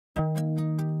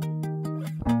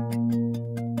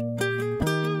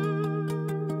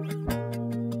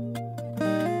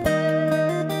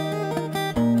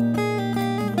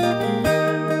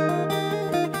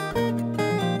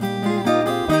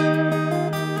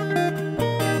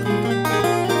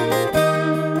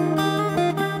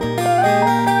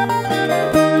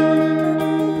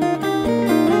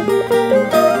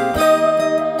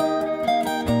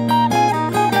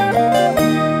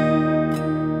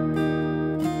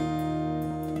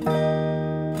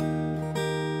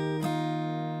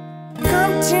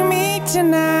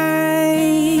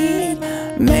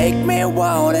make me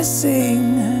wanna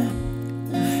sing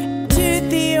to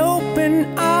the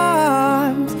open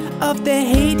arms of the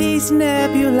Hades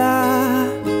Nebula.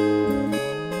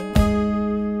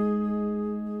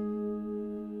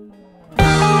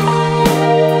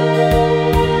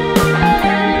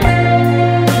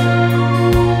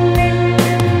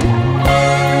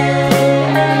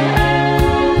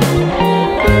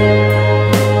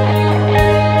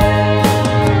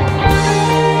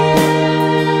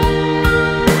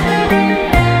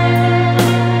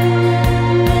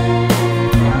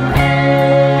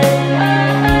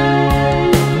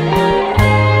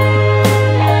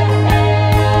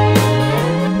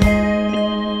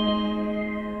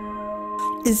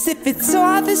 As if it's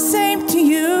all the same to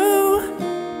you,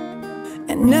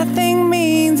 and nothing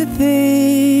means a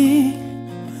thing,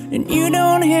 and you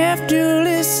don't have to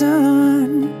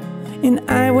listen, and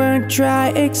I won't try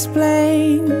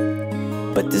explain.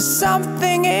 But there's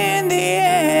something in the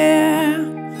air,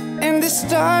 and the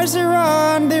stars are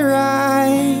on the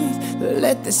rise.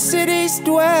 Let the cities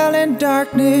dwell in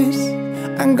darkness,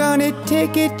 I'm gonna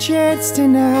take a chance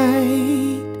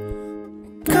tonight.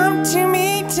 Come to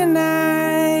me tonight,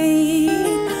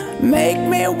 make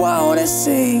me wanna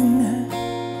sing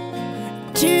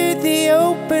to the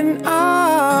open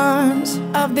arms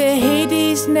of the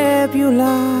Hades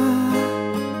Nebula.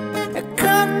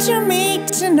 Come to me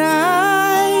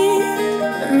tonight,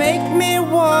 make me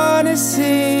wanna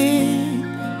sing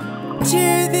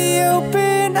to the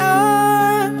open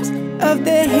arms of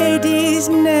the Hades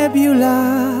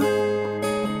Nebula.